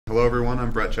Hello everyone,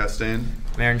 I'm Brett Chastain.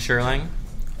 Marin Sherling.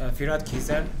 Firat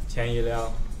Kizel. Tianyi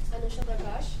Liao. Anusha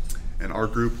Prakash. And our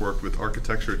group worked with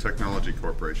Architecture Technology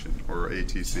Corporation, or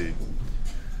ATC.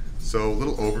 So a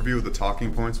little overview of the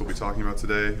talking points we'll be talking about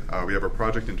today. We have our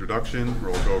project introduction,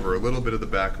 where we'll go over a little bit of the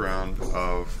background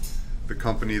of the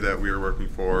company that we are working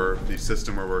for, the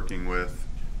system we're working with,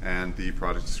 and the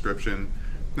project description.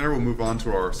 Then we'll move on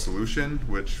to our solution,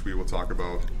 which we will talk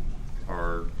about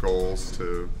our goals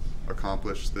to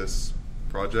accomplish this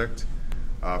project.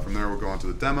 From there we'll go on to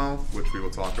the demo, which we will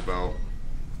talk about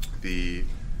the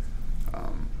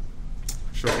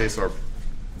showcase our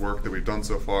work that we've done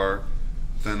so far,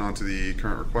 then on to the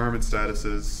current requirement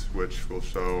statuses, which will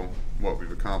show what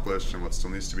we've accomplished and what still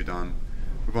needs to be done.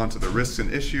 Move on to the risks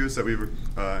and issues that we've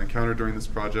encountered during this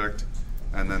project,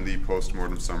 and then the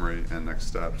post-mortem summary and next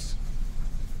steps.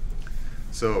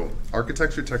 So,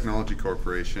 Architecture Technology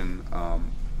Corporation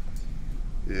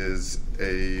is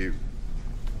a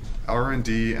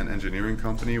R&D and engineering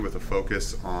company with a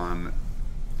focus on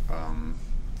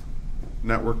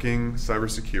networking,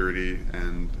 cybersecurity,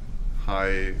 and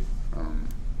high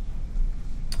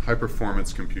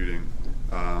performance computing,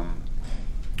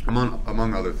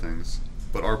 among other things.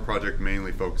 But our project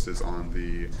mainly focuses on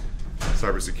the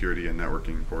cybersecurity and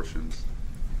networking portions.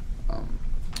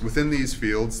 Within these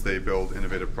fields, they build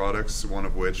innovative products, one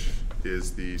of which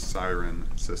is the Siren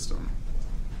system.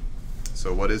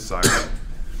 So what is Siren?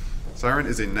 Siren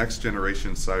is a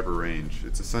next-generation cyber range.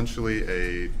 It's essentially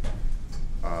a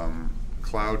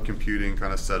cloud computing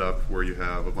kind of setup where you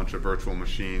have a bunch of virtual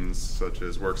machines, such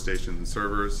as workstations and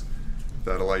servers,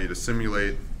 that allow you to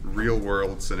simulate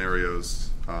real-world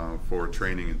scenarios for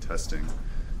training and testing.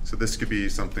 So this could be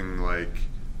something like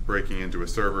breaking into a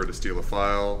server to steal a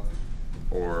file,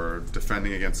 or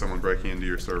defending against someone breaking into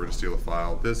your server to steal a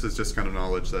file. This is just kind of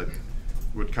knowledge that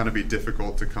would kind of be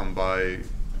difficult to come by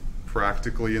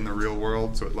practically in the real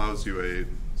world, so it allows you a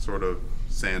sort of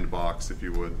sandbox, if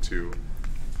you would, to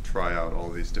try out all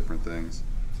these different things.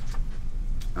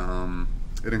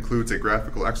 It includes a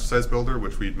graphical exercise builder,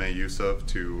 which we've made use of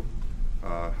to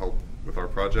help with our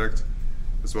project,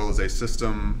 as well as a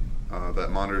system that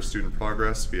monitors student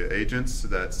progress via agents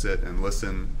that sit and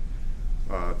listen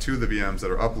to the VMs that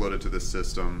are uploaded to this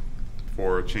system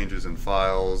for changes in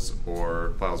files,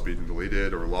 or files being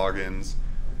deleted, or logins,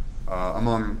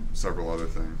 among several other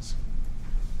things.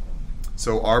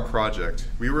 So our project,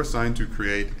 we were assigned to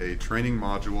create a training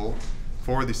module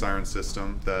for the Siren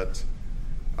system that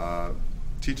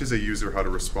teaches a user how to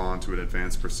respond to an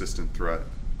advanced persistent threat.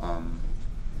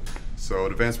 So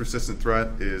an advanced persistent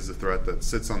threat is a threat that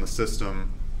sits on the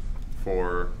system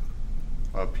for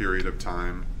a period of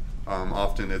time.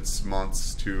 Often it's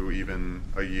months to even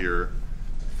a year,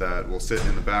 that will sit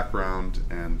in the background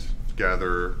and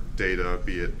gather data,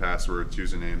 be it passwords,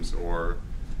 usernames, or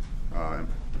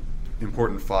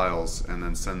important files, and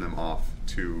then send them off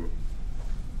to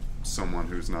someone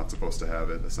who's not supposed to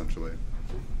have it, essentially.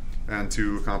 And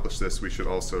to accomplish this, we should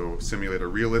also simulate a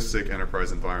realistic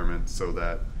enterprise environment so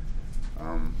that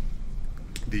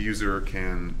the user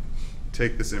can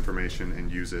take this information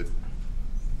and use it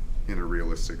in a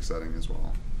realistic setting as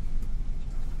well.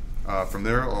 From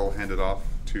there, I'll hand it off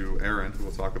to Aaron, who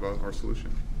will talk about our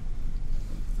solution.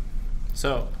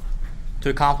 So, to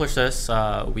accomplish this,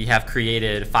 we have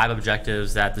created 5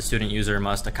 objectives that the student user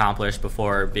must accomplish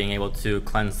before being able to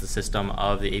cleanse the system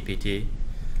of the APT.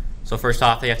 So first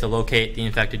off, they have to locate the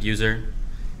infected user,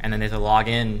 and then they have to log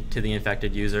in to the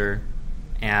infected user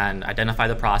and identify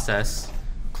the process,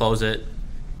 close it,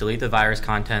 delete the virus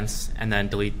contents, and then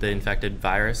delete the infected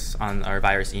virus on our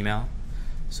virus email.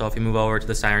 So if you move over to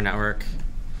the Siren network,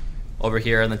 over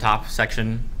here in the top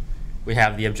section, we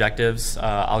have the objectives.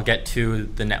 I'll get to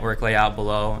the network layout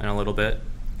below in a little bit.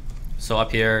 So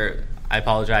up here, I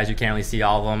apologize, you can't really see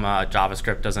all of them.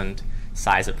 JavaScript doesn't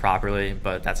size it properly,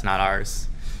 but that's not ours.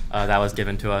 That was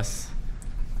given to us.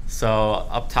 So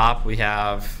up top, we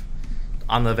have,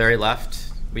 on the very left,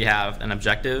 we have an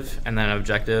objective, and then an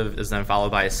objective is then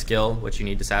followed by a skill, which you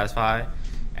need to satisfy,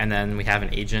 and then we have an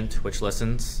agent, which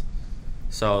listens.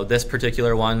 So this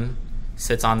particular one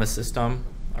sits on the system,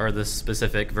 or the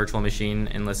specific virtual machine,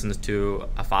 and listens to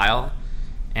a file,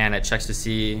 and it checks to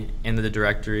see in the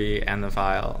directory and the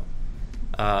file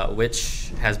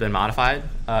which has been modified.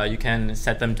 You can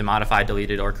set them to modified,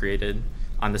 deleted, or created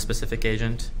on the specific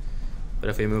agent. But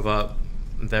if we move up,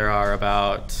 there are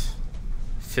about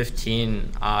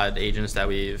 15 odd agents that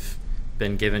we've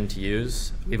been given to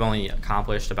use. We've only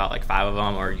accomplished about like 5 of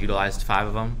them, or utilized 5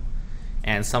 of them.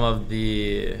 And some of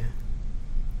the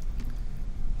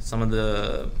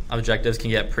objectives can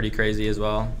get pretty crazy as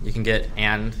well. You can get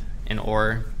and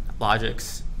or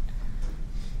logics,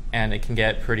 and it can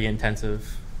get pretty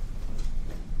intensive.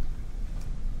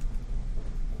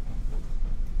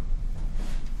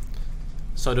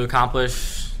 So to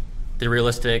accomplish the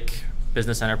realistic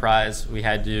business enterprise, we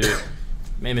had to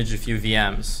image a few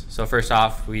VMs. So first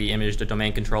off, we imaged a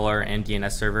domain controller and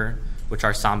DNS server, which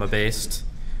are Samba-based.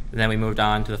 Then we moved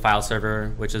on to the file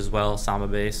server, which is well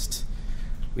Samba-based.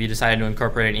 We decided to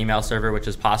incorporate an email server, which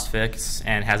is postfix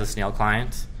and has a snail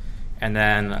client. And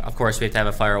then, of course, we have to have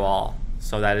a firewall.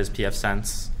 So that is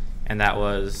pfSense. And that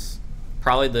was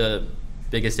probably the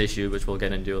biggest issue, which we'll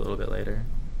get into a little bit later.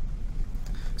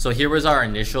 So here was our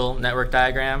initial network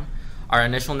diagram. Our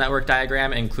initial network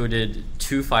diagram included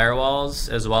 2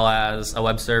 firewalls, as well as a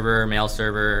web server, mail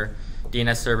server,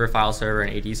 DNS server, file server,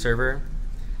 and AD server.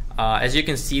 As you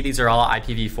can see, these are all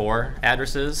IPv4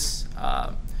 addresses.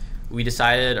 We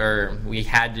decided, or we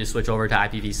had to switch over to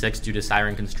IPv6 due to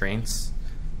siren constraints.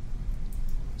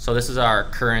 So this is our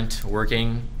current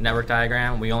working network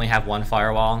diagram. We only have 1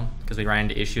 firewall because we ran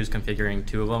into issues configuring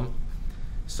 2 of them.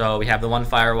 So we have the 1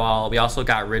 firewall. We also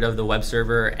got rid of the web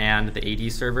server and the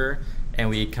AD server, and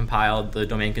we compiled the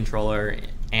domain controller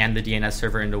and the DNS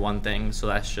server into one thing, so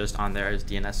that's just on there as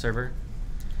DNS server.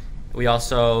 We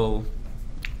also,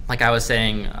 like I was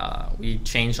saying, we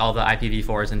changed all the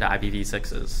IPv4s into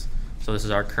IPv6s. So this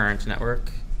is our current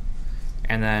network.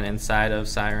 And then inside of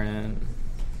Siren,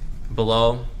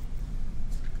 below,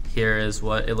 here is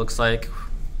what it looks like.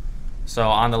 So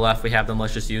on the left, we have the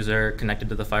malicious user connected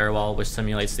to the firewall, which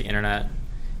simulates the internet.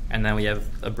 And then we have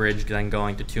a bridge then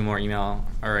going to 2 more email,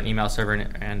 or an email server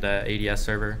and an ADS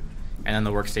server, and then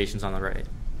the workstations on the right.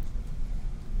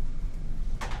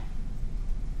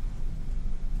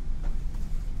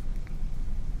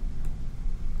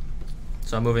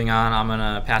 So moving on, I'm going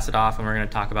to pass it off, and we're going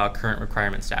to talk about current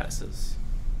requirement statuses.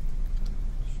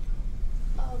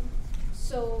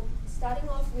 So starting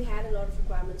off, we had a lot of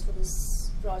requirements for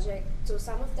this project. So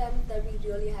some of them that we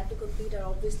really had to complete are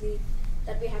obviously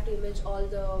that we have to image all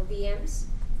the VMs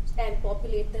and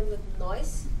populate them with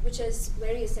noise, which is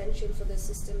very essential for this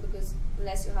system, because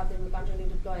unless you have them, you can't really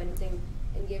deploy anything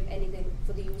and give anything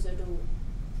for the user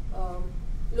to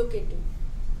look into.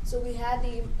 So we had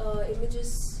the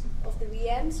images of the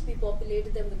VMs, we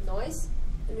populated them with noise,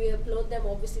 and we upload them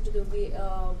obviously to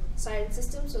the Siren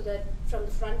system, so that from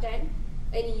the front end,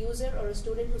 any user or a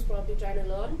student who's probably trying to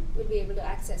learn will be able to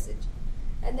access it.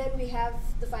 And then we have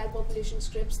the file population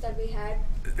scripts that we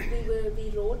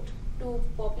wrote to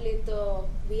populate the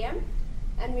VM,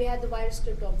 and we had the virus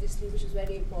script obviously, which is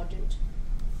very important.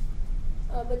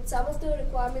 But some of the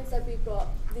requirements that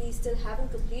we still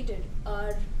haven't completed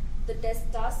are the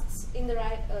test tasks in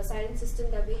the Siren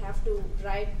system that we have to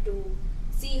write to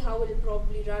see how it will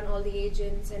probably run all the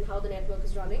agents and how the network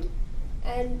is running.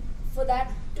 And for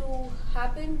that to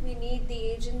happen, we need the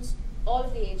agents, all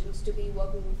of the agents, to be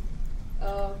working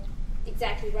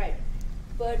exactly right.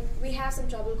 But we have some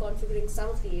trouble configuring some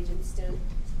of the agents still.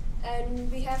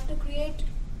 And we have to create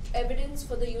evidence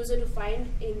for the user to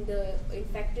find in the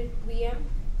infected VM.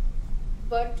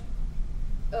 But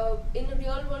in a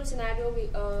real world scenario,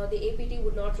 the APT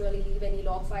would not really leave any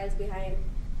log files behind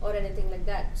or anything like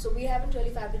that. So we haven't really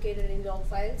fabricated any log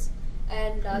files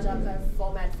and large archive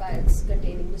format files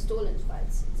containing the stolen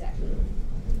files, exactly.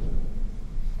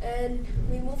 And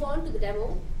we move on to the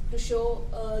demo to show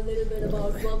a little bit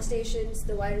about workstations,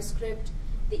 the virus script,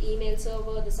 the email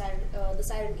server, the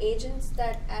Siren agents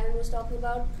that Aaron was talking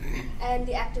about, and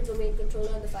the active domain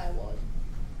controller and the firewall.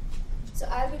 So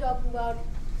I'll be talking about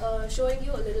showing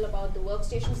you a little about the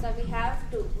workstations that we have,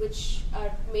 which are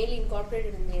mainly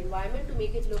incorporated in the environment to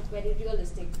make it look very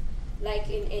realistic, like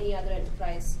in any other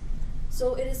enterprise.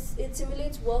 So it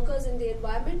simulates workers in the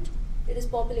environment. It is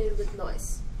populated with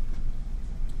noise,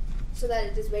 so that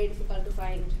it is very difficult to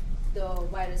find the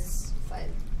virus file.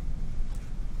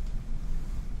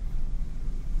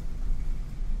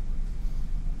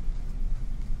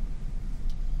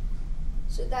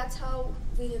 So that's how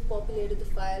we have populated the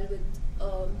file with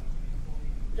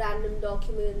random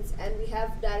documents, and we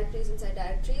have directories inside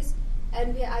directories.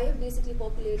 And I have basically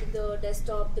populated the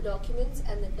desktop, the documents,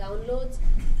 and the downloads,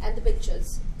 and the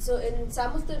pictures. So in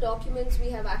some of the documents, we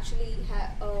have actually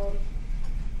had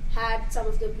some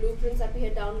of the blueprints that we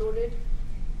had downloaded,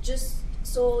 just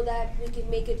so that we can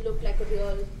make it look like a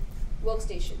real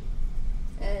workstation.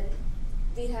 And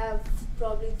we have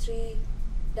probably 3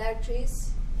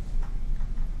 directories.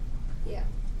 Yeah.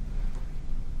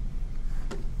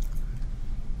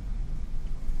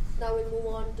 Now we'll move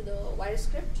on to the virus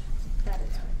script. That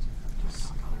is right.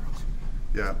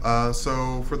 Yeah,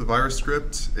 so for the virus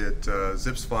script, it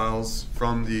zips files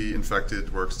from the infected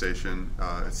workstation.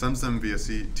 It sends them via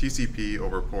TCP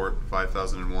over port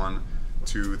 5001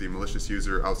 to the malicious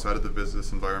user outside of the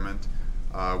business environment.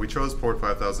 We chose port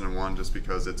 5001 just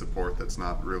because it's a port that's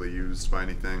not really used by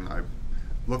anything. I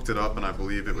looked it up and I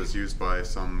believe it was used by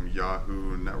some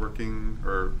Yahoo networking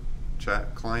or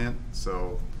chat client,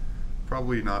 so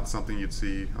probably not something you'd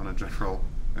see on a general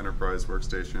enterprise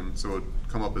workstation, so it would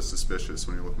come up as suspicious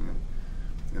when you're looking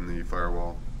in the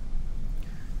firewall.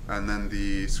 And then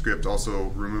the script also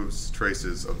removes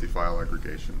traces of the file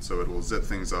aggregation, so it will zip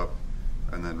things up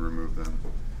and then remove them.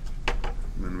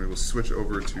 And then we will switch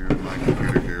over to my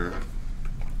computer here.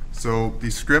 So the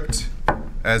script,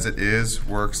 as it is,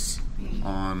 works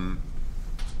via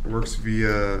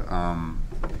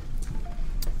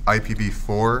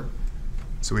IPv4.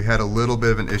 So we had a little bit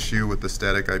of an issue with the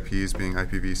static IPs being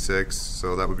IPv6,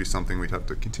 so that would be something we'd have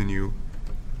to continue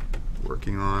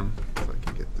working on. If I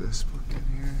can get this plugged in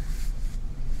here.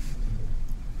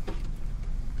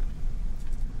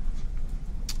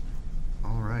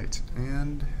 All right,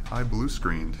 and I blue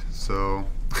screened, so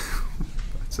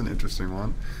that's an interesting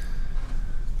one.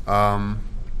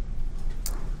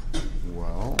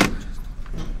 Well,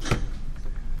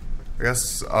 I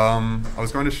guess I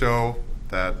was going to show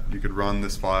that you could run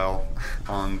this file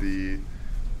on the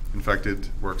infected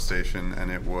workstation and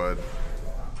it would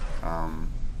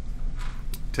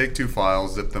take two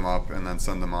files, zip them up, and then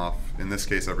send them off, in this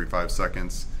case every 5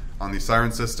 seconds. On the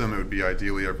Siren system, it would be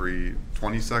ideally every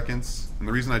 20 seconds. And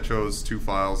the reason I chose two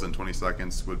files in 20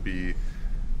 seconds would be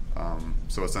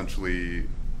so essentially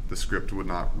the script would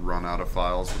not run out of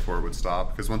files before it would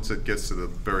stop, because once it gets to the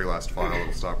very last file,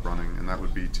 it'll stop running, and that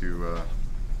would be to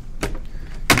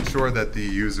ensure that the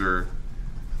user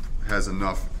has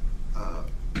enough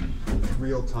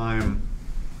real-time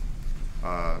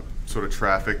sort of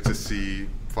traffic to see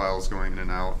files going in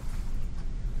and out.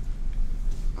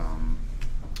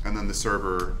 And then the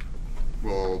server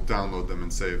will download them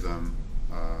and save them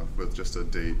with just a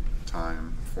date,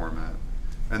 time format.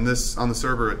 And this, on the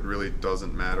server, it really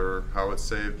doesn't matter how it's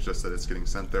saved, just that it's getting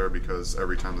sent there, because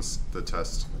every time the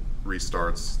test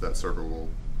restarts, that server will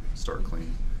start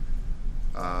clean.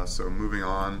 So moving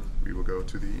on, we will go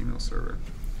to the email server.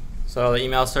 So the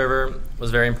email server was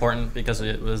very important because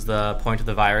it was the point of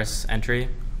the virus entry.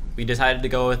 We decided to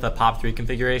go with a POP3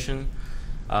 configuration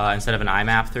instead of an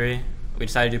IMAP3. We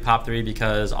decided to do POP3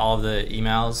 because all of the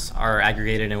emails are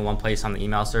aggregated in one place on the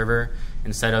email server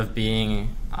instead of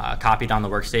being copied on the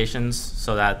workstations,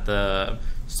 so that the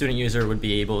student user would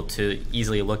be able to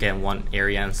easily look at one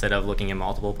area instead of looking in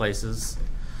multiple places.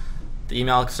 The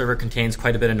email server contains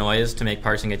quite a bit of noise to make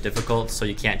parsing it difficult, so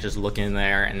you can't just look in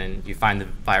there and then you find the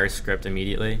virus script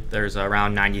immediately. There's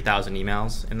around 90,000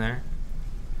 emails in there.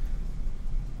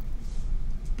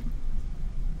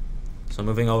 So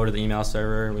moving over to the email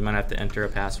server, we might have to enter a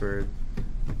password.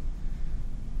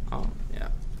 Oh, yeah.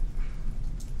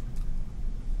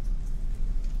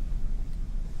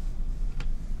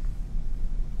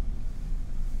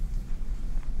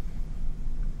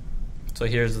 So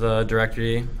here's the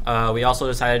directory. We also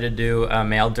decided to do a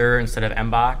maildir instead of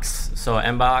mbox. So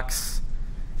mbox,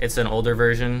 it's an older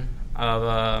version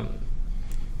of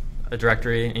a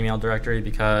directory, email directory,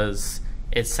 because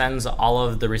it sends all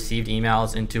of the received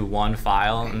emails into one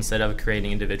file instead of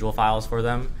creating individual files for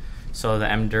them. So the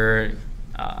mdir,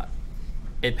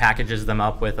 it packages them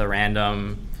up with a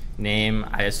random name,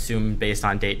 I assume based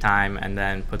on date time, and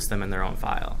then puts them in their own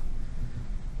file.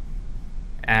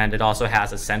 And it also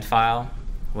has a sent file,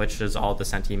 which is all the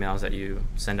sent emails that you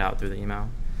send out through the email.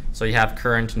 So you have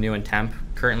current, new, and temp.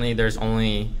 Currently, there's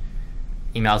only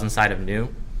emails inside of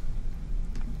new.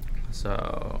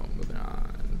 So moving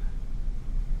on.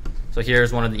 So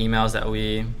here's one of the emails that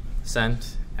we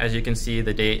sent. As you can see,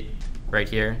 the date right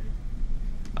here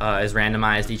is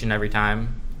randomized each and every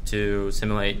time to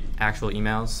simulate actual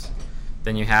emails.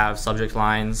 Then you have subject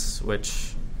lines,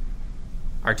 which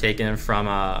are taken from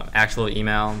actual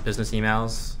email, business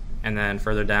emails. And then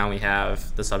further down we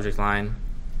have the subject line.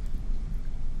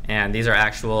 And these are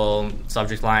actual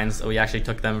subject lines. We actually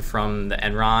took them from the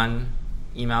Enron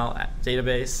email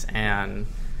database, and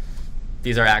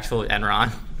these are actual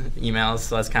Enron emails,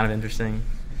 so that's kind of interesting.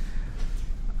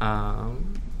 That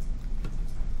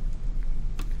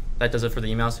does it for the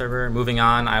email server. Moving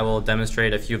on, I will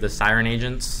demonstrate a few of the Siren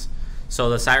agents. So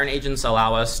the Siren agents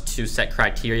allow us to set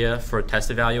criteria for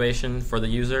test evaluation for the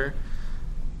user.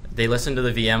 They listen to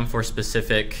the VM for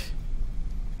specific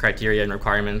criteria and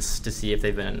requirements to see if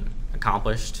they've been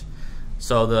accomplished.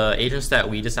 So the agents that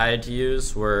we decided to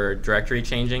use were directory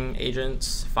changing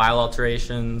agents, file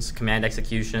alterations, command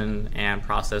execution, and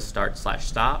process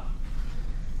start/stop.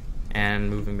 And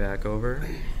moving back over.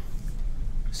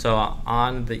 So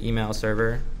on the email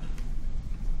server,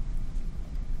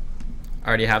 I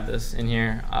already have this in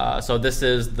here. So this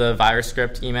is the virus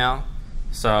script email.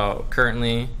 So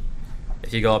currently,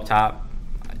 if you go up top,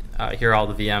 here are all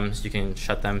the VMs. You can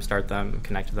shut them, start them,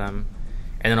 connect to them.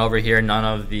 And then over here, none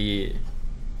of the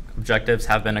objectives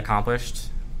have been accomplished.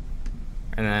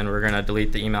 And then we're going to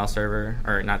delete the email server,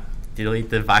 or not delete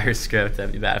the virus script.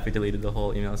 That'd be bad if we deleted the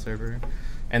whole email server.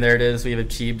 And there it is. We've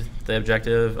achieved the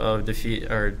objective of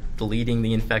deleting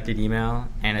the infected email,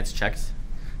 and it's checked.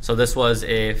 So this was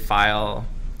a file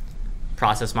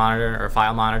process monitor or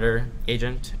file monitor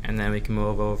agent, and then we can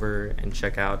move over and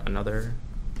check out another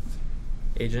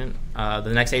agent.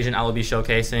 The next agent I will be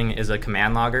showcasing is a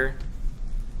command logger.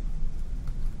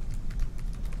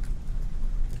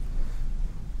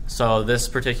 So this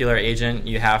particular agent,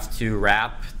 you have to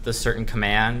wrap the certain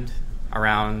command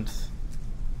around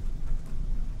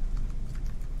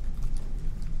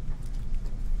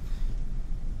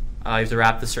you have to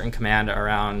wrap the certain command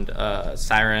around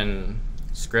siren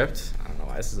script. I don't know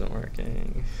why this isn't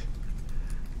working.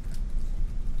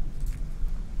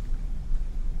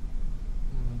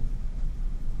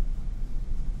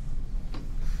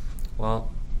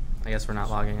 Well, I guess we're not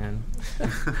logging in.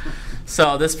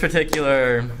 So this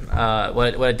particular,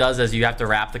 what it does is you have to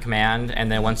wrap the command, and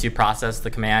then once you process the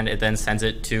command, it then sends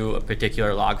it to a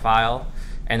particular log file,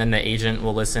 and then the agent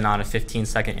will listen on a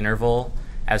 15-second interval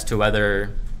as to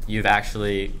whether you've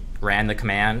actually ran the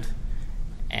command,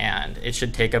 and it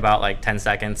should take about like 10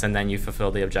 seconds, and then you fulfill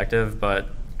the objective. But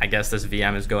I guess this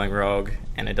VM is going rogue,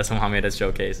 and it doesn't want me to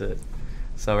showcase it.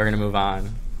 So we're going to move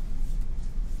on.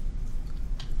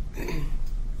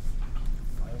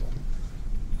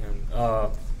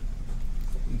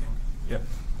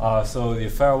 So the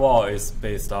firewall is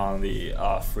based on the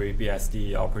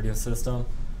FreeBSD operating system,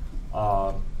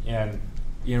 and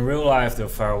in real life, the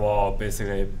firewall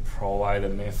basically provides the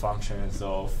main functions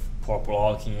of port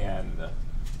blocking and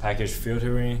package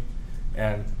filtering.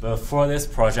 But for this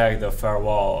project, the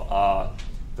firewall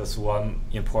does one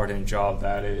important job,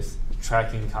 that is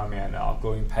tracking incoming and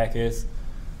outgoing packets.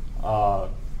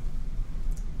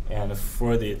 And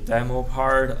for the demo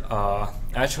part,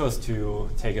 I chose to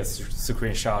take a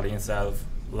screenshot instead of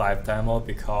live demo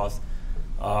because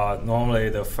normally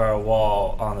the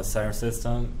firewall on the siren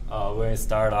system, when it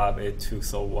started up, it took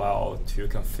so while to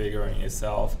configuring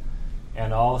itself.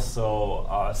 And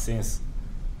also, since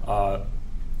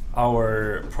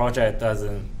our project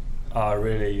doesn't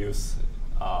really use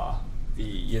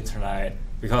the internet,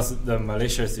 because the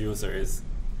malicious user is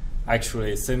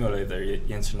actually simulate the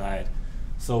internet,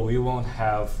 so we won't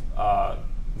have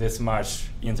this much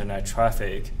internet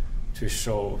traffic to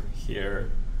show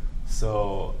here.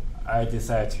 So I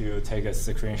decided to take a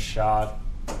screenshot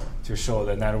to show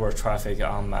the network traffic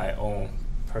on my own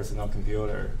personal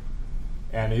computer.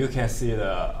 And you can see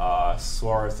the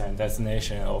source and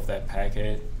destination of that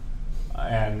packet.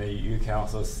 And you can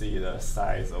also see the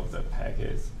size of the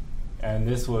packets. And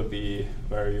this would be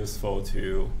very useful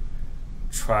to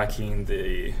tracking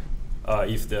the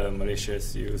if the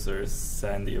malicious users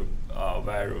send the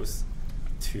virus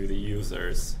to the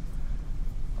users.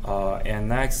 And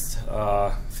next,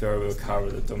 Phil will cover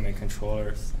the domain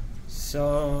controllers.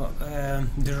 So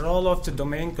the role of the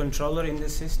domain controller in the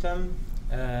system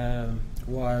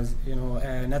was,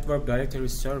 a network directory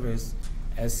service,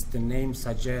 as the name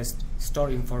suggests, store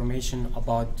information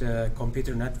about the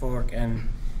computer network and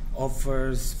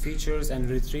offers features and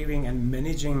retrieving and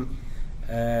managing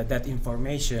that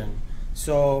information.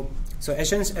 So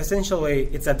essentially,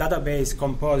 it's a database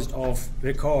composed of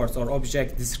records or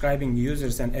objects describing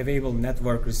users and available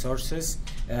network resources,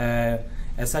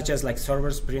 such as like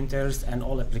servers, printers, and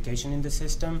all application in the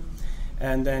system.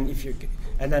 And then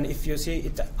if you see,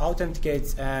 it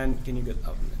authenticates and can you get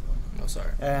up? Oh,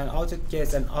 sorry. And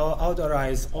authenticates and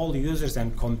authorize all users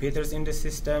and computers in the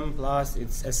system. Plus,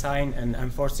 it's assign and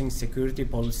enforcing security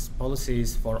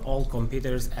policies for all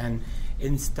computers and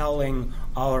installing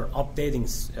our updating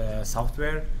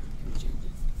software.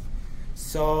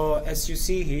 So as you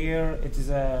see here, it is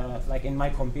like in my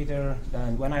computer,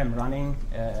 and when I'm running,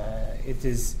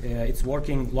 it's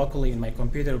working locally in my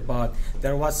computer, but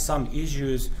there was some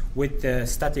issues with the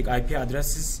static IP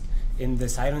addresses in the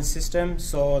siren system,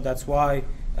 so that's why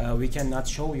we cannot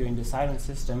show you in the siren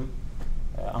system,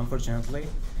 unfortunately.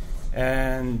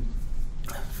 And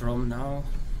from now,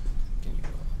 can you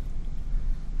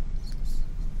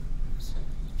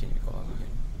go up here?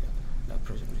 Yeah, that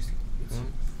project is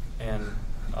And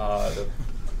the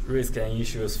risk and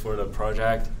issues for the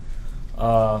project.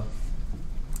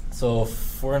 So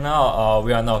for now,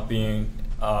 we are not being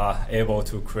able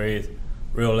to create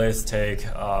realistic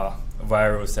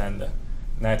virus and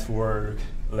network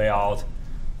layout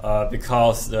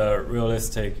because the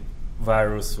realistic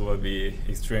virus will be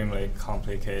extremely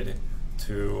complicated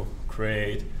to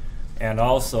create. And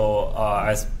also,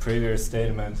 as previous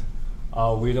statement,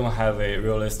 we don't have a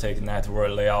realistic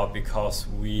network layout because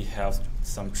we have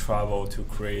some trouble to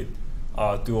create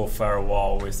a dual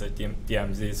firewall with a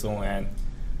DMZ zone.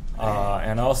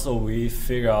 And also we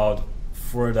figure out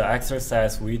for the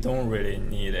exercise, we don't really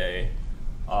need a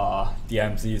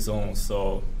DMZ zone,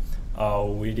 so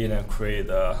we didn't create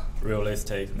a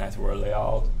realistic network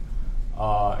layout.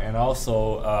 And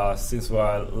also, since we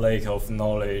are lack of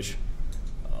knowledge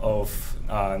of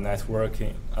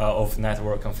networking of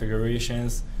network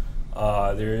configurations,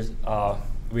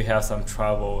 we have some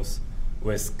troubles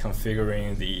with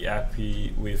configuring the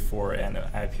IPv4 and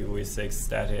IPv6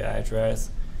 static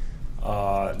address.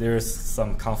 There's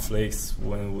some conflicts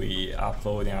when we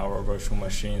uploading our virtual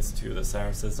machines to the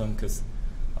server system because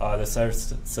the server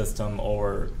system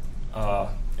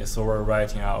is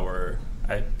overwriting our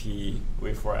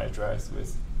IPv4 address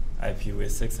with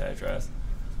IPv6 address.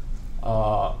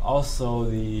 Also,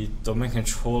 the domain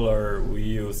controller we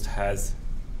used has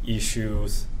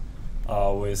issues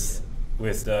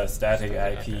with the static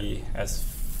IP, as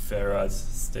Farah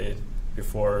stated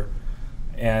before,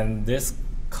 and this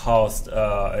caused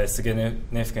a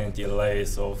significant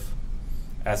delays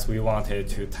as we wanted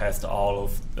to test all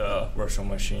of the virtual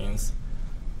machines.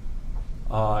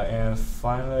 And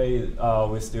finally,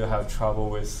 we still have trouble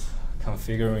with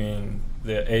configuring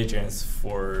the agents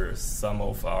for some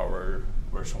of our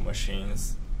virtual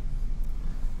machines.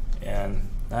 And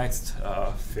next,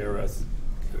 Farah's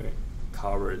going to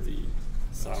cover the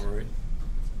summary.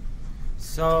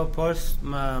 So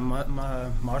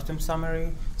post-mortem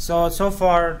summary. So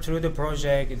far through the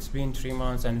project, it's been 3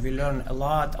 months, and we learned a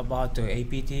lot about the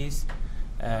APTs,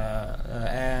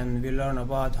 and we learned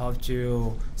about how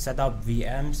to set up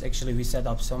VMs. Actually, we set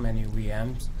up so many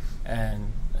VMs,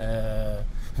 and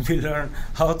we learned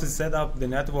how to set up the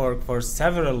network for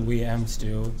several VMs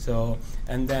too. So,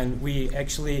 and then we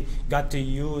actually got to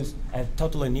use a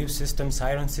totally new system,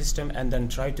 Siren system, and then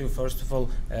try to first of all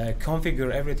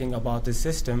configure everything about the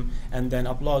system, and then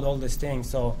upload all these things.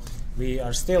 So we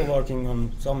are still working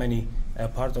on so many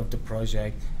part of the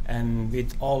project, and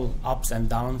with all ups and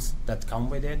downs that come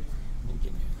with it.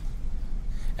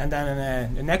 And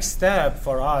then the next step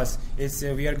for us is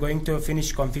we are going to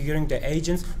finish configuring the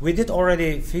agents. We did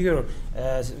already figure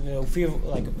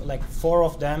like 4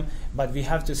 of them, but we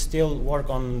have to still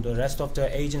work on the rest of the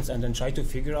agents and then try to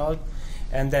figure out,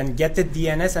 and then get the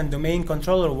DNS and domain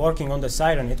controller working on the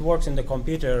Siren. It works in the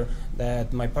computer,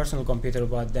 my personal computer,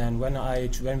 but then when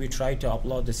we try to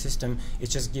upload the system,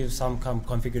 it just gives some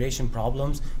configuration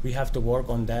problems. We have to work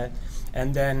on that.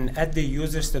 And then add the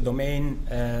users the domain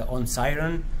on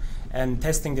Siren, and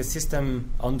testing the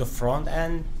system on the front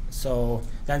end. So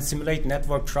then simulate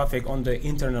network traffic on the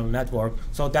internal network.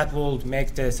 So that will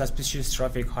make the suspicious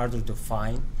traffic harder to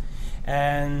find.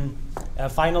 And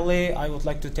finally, I would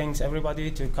like to thank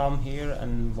everybody to come here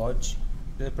and watch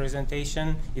the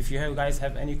presentation. If you guys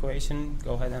have any question,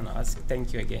 go ahead and ask.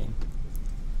 Thank you again.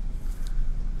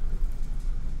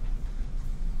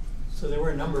 So there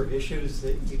were a number of issues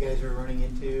that you guys are running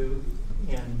into,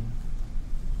 and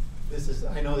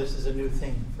I know this is a new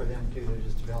thing for them too. They're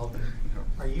just developing.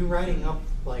 Are you writing up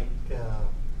like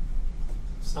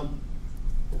some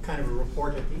kind of a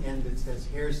report at the end that says,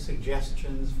 here's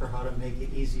suggestions for how to make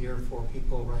it easier for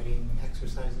people writing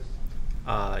exercises?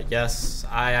 Yes,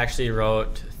 I actually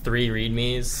wrote 3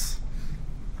 READMEs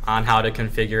on how to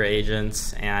configure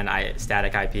agents and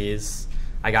static IPs.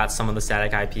 I got some of the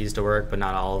static IPs to work, but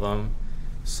not all of them.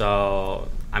 So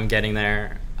I'm getting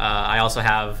there. I also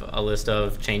have a list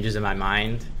of changes in my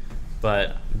mind,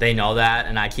 but they know that,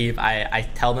 and I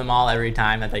tell them all every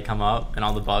time that they come up and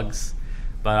all the bugs.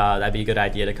 But that'd be a good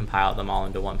idea to compile them all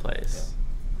into one place.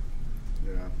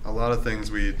 Yeah, a lot of things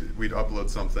we'd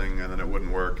upload something and then it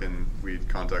wouldn't work, and we'd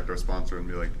contact our sponsor and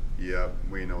be like, yeah,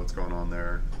 we know what's going on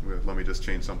there. Let me just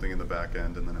change something in the back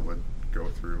end, and then it would go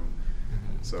through.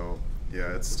 Mm-hmm. So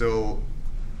yeah, it's still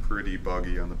pretty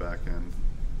buggy on the back end.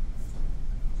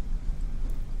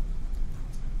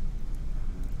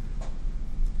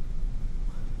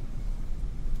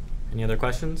 Any other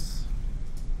questions?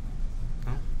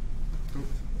 No?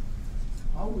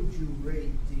 How would you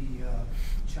rate the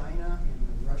China and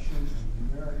the Russian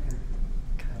and American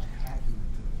hacking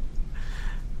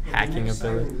ability? Hacking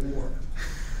ability? War.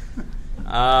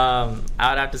 I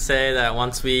would have to say that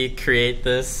once we create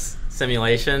this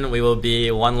simulation, we will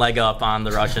be one leg up on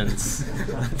the Russians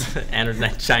and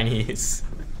the Chinese.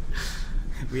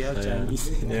 We have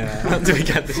Chinese. Yeah, we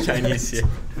got the Chinese here.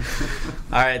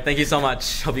 All right, thank you so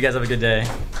much. Hope you guys have a good day.